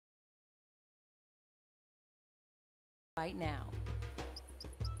right now.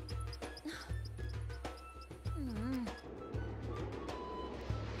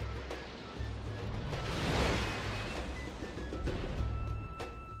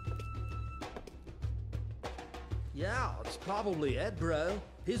 Yeah, it's probably Ed, bro.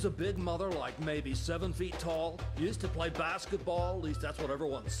 He's a big mother, like maybe 7 feet tall. Used to play basketball, at least that's what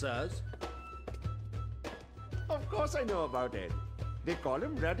everyone says. Of course I know about Ed. They call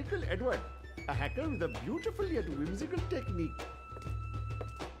him Radical Edward, a hacker with a beautiful yet whimsical technique.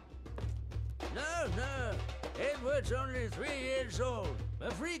 No. Edward's only 3 years old.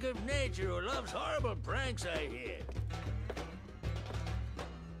 A freak of nature who loves horrible pranks, I hear.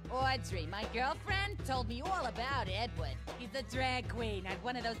 Audrey, my girlfriend, told me all about Edward. He's a drag queen at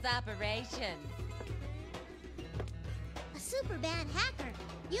one of those operations. A super bad hacker.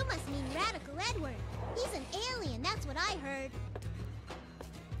 You must mean Radical Edward. He's an alien, that's what I heard.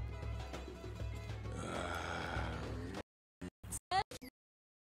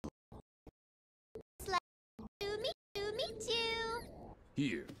 Me too.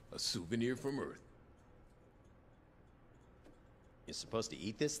 Here, a souvenir from Earth. You're supposed to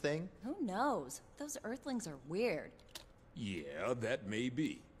eat this thing? Who knows? Those Earthlings are weird. Yeah, that may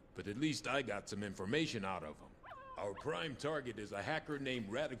be. But at least I got some information out of them. Our prime target is a hacker named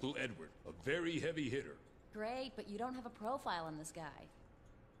Radical Edward, a very heavy hitter. Great, but you don't have a profile on this guy.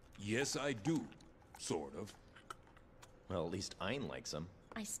 Yes, I do. Sort of. Well, at least Ein likes him.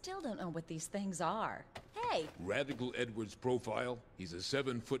 I still don't know what these things are. Hey! Radical Edward's profile, he's a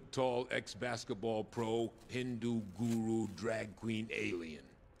 7-foot-tall ex-basketball pro, Hindu guru, drag queen alien.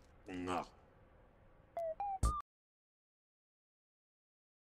 Mwah.